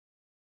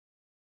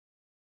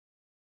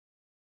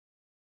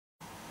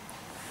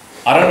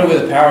I don't know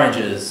where the Power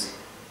Ranger is.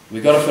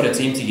 We gotta put a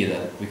team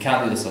together. We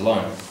can't do this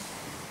alone.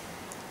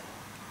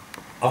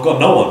 I've got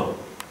no one.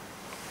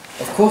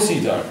 Of course you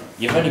don't.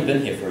 You've only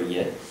been here for a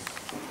year.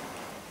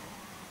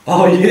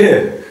 Oh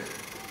yeah.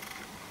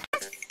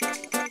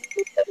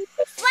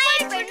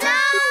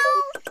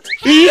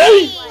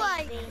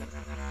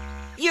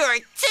 You're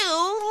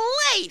too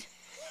late!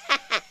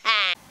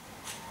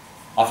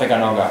 I think I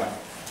know a guy.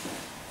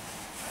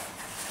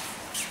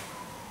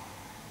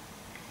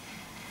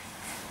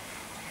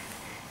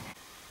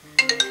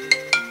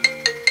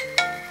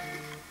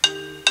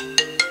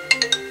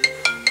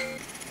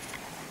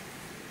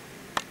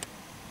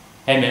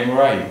 Hey man,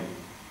 where are you?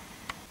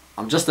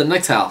 I'm just at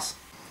Nick's house.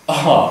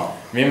 Oh,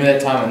 remember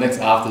that time at Nick's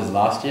Afters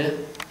last year?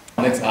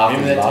 Next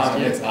Afters last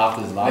year? Next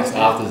Afters last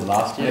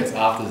year? Next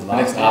Afters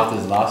last year? Next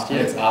Afters last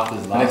year? Next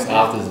Afters last year? Next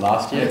Afters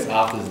last year? Next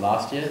Afters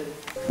last year?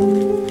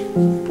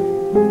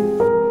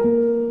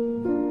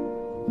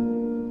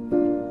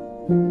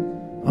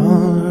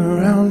 All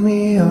around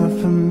me are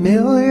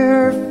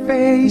familiar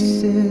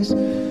faces,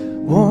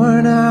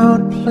 worn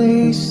out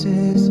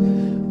places,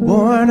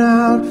 worn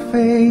out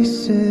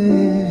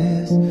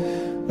faces,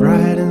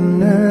 bright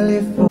and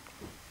early for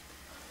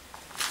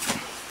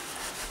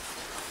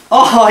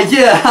Oh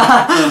yeah,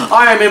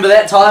 I remember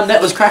that time, that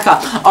was cracker.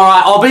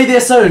 Alright, I'll be there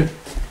soon.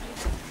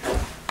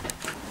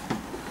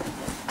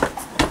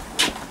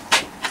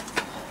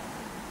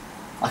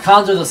 I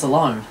can't do this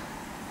alone.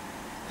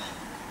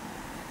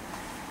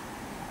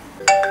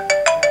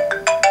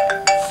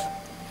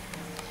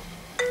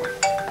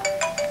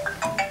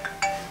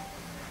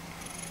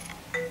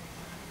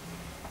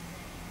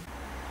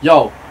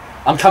 Yo,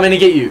 I'm coming to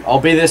get you.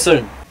 I'll be there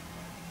soon.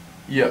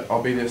 Yeah,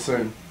 I'll be there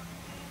soon.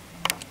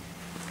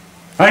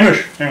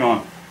 Hamish, hang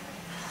on.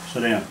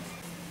 Sit down.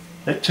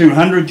 That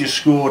 200 you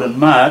scored in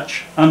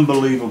March,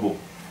 unbelievable.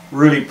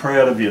 Really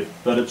proud of you,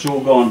 but it's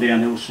all gone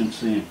downhill since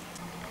then.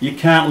 You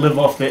can't live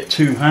off that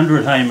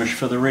 200, Hamish,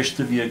 for the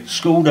rest of your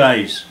school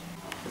days.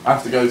 I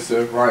have to go,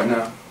 sir, right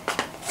now.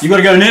 You got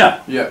to go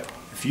now? Yeah.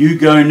 If you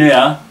go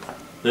now,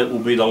 that will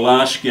be the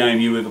last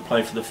game you ever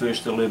play for the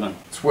first 11.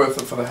 It's worth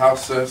it for the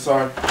house, sir,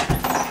 sorry.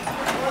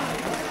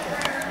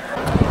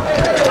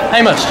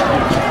 Hamish,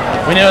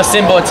 we need to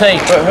assemble a team.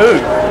 But who?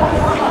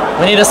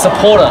 We need a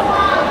supporter.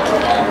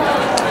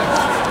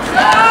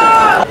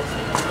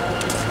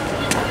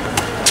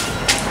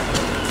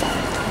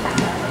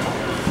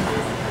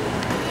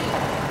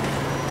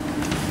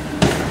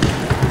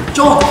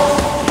 John,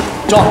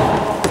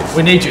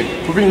 we need you.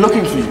 We've been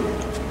looking for you.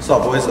 What's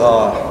up, boys?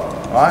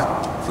 Alright,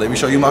 let me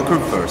show you my crew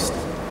first.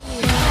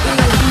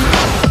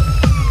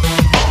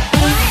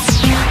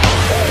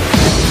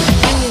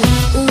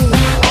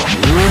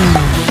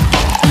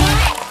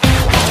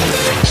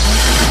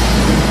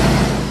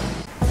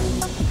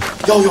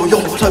 Yo,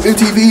 what's up,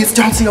 MTV? It's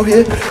John Cena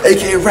here,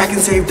 aka Rack and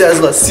Save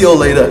Dazzler. See you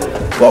later.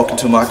 Welcome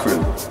to my crew.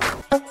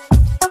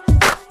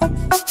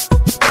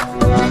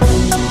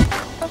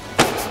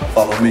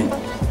 Follow me.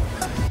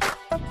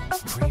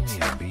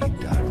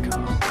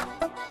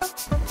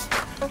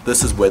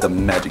 This is where the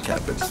magic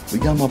happens. We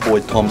got my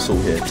boy Tom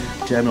Soo here,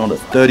 jamming on a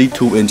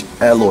 32-inch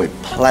alloy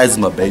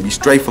plasma, baby,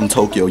 straight from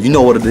Tokyo. You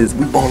know what it is.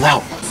 We ball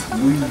out.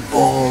 We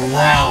ball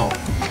out.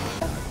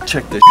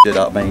 Check this shit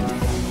out, man.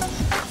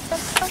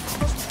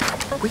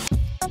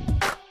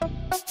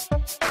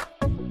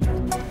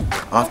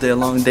 After a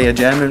long day of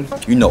jamming,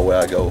 you know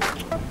where I go.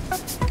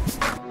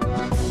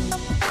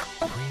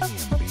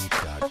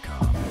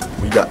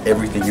 We got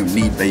everything you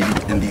need, baby,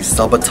 in these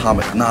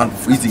subatomic,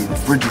 non-freezing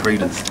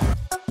refrigerators.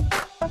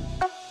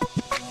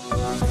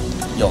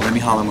 Yo, let me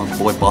holler at my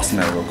boy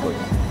Bossman real quick.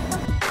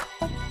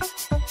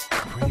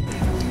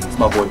 It's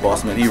my boy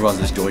Bossman, he runs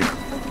this joint.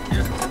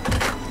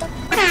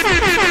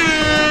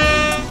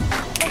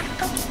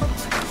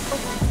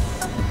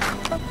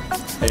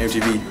 Hey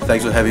MTV,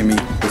 thanks for having me.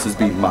 This has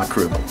been my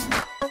crew.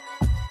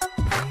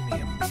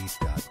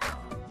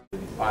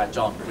 Alright,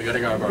 John, we gotta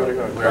go, bro.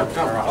 We're up.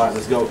 Alright,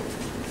 let's go.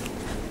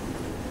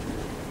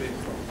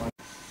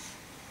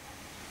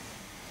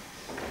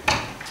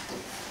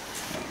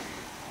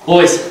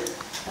 Boys,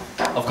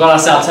 I've got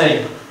us our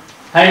team.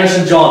 Hamish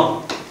and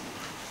John.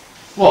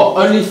 What,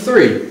 only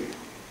 3?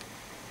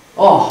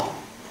 Oh,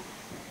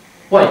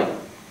 wait.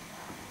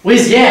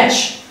 Where's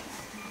Yash?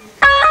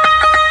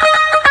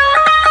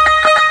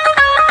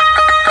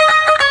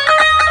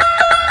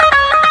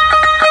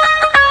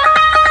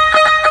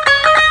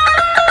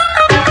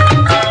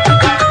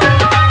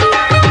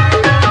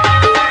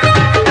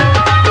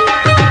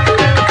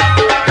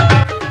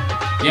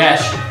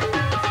 Yash,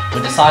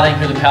 we're deciding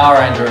who the Power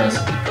Ranger is.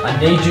 I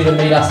need you to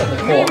meet us at the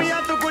course.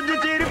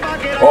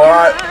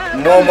 Alright,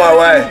 I'm on my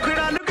way.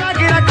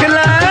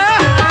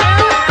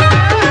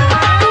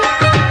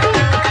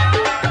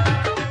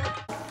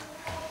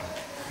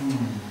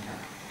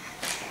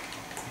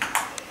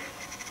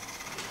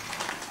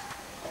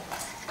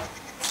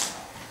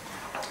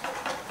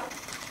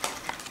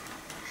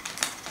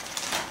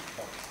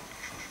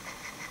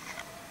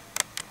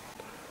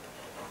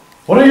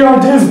 What are your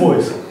ideas,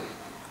 boys?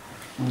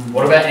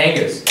 What about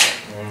Angus?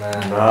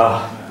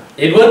 Nah.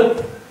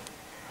 Edward?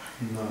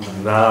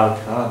 Nah, I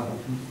can't.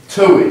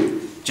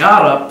 Tui.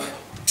 Jar up.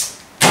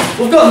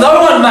 We've got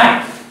no one,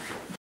 mate!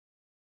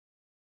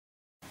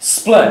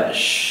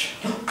 Splash.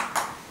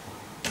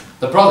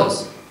 The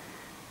brothers.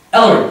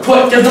 Ellery,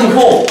 quick, give them a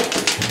call.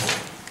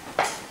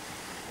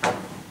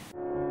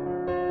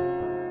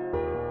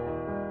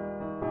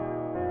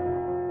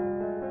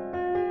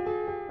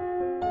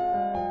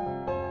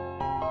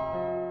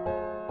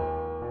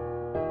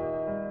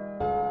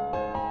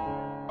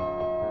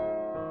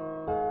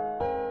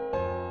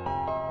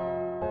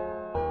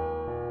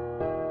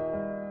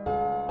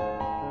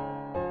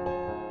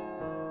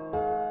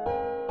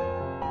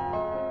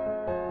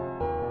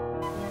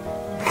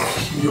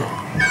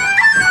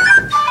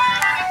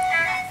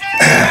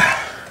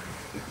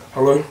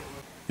 Hello?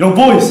 Yo,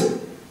 boys!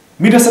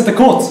 Meet us at the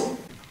courts.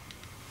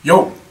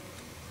 Yo!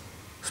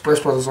 Splash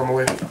Brothers on the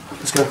way.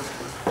 Let's go.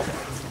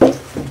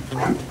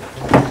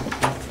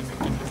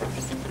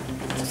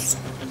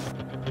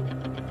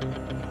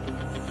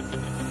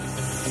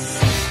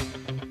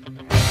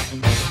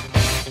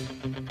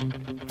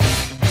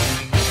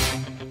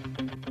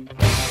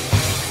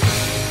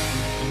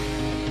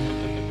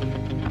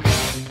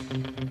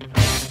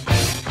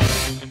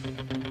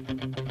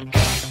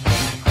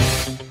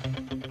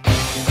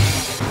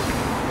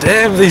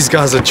 Damn, these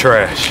guys are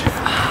trash.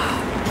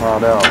 Oh,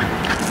 no.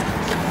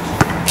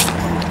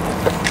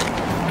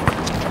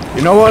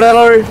 You know what,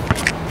 Ellery?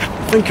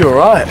 I think you're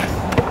right.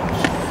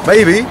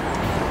 Maybe.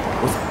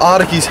 With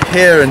Arki's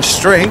hair and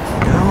strength.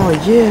 Oh,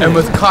 yeah. And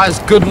with Kai's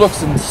good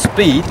looks and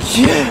speed,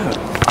 Yeah.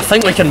 I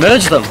think we can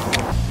merge them.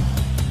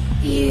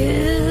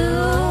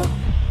 You...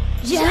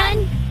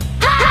 Jan...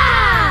 Ha!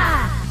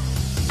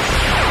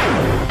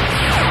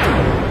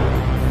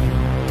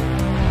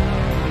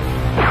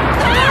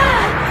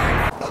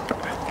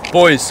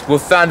 Boys, we've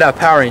found our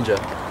Power Ranger.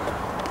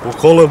 We'll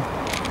call him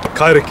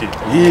Kairiki.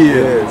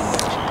 Yes.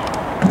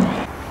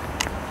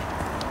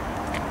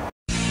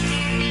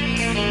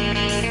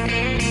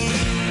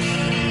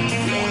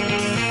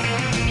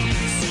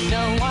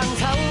 No one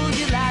told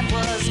you life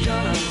was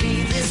gonna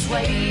be this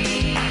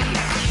way.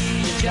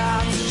 Your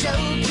job's a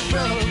joke, you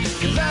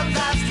broke, your love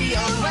life